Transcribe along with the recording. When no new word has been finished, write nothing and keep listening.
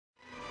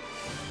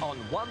On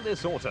One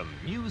this autumn,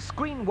 new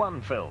Screen One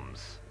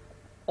films.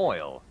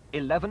 Oil,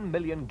 11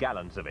 million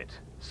gallons of it,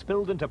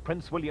 spilled into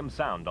Prince William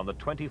Sound on the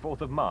 24th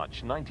of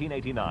March,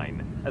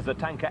 1989, as the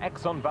tanker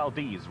Exxon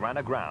Valdez ran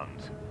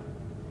aground.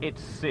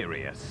 It's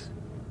serious.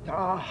 There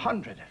are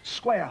 100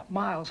 square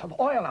miles of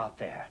oil out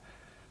there.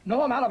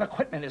 No amount of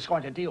equipment is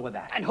going to deal with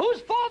that. And whose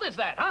fault is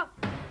that, huh?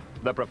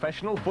 The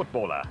professional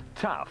footballer,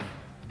 tough,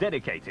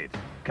 dedicated,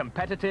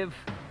 competitive,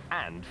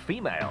 and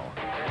female.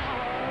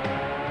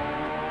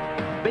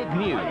 Big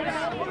news,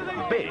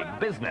 big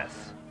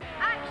business.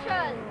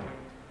 Action!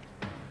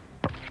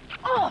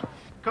 Oh!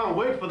 Can't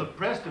wait for the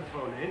press to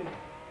phone in.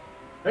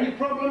 Any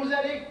problems,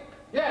 Eddie?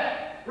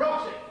 Yeah,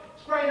 Roxy,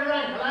 sprained her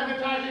ankle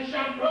advertising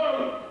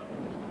shampoo.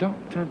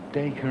 Dr.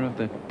 Dacre of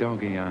the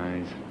doggy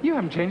eyes. You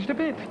haven't changed a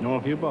bit. Nor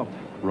have you, Bob.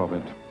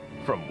 Robert.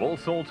 From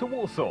Walsall to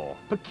Warsaw,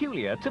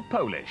 peculiar to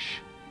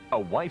Polish. A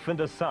wife and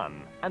a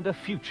son, and a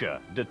future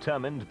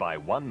determined by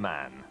one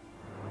man.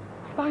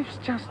 Life's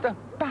just a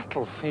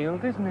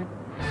battlefield, isn't it?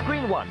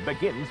 Screen One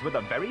begins with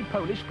a very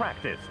Polish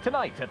practice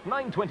tonight at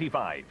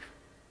 9:25.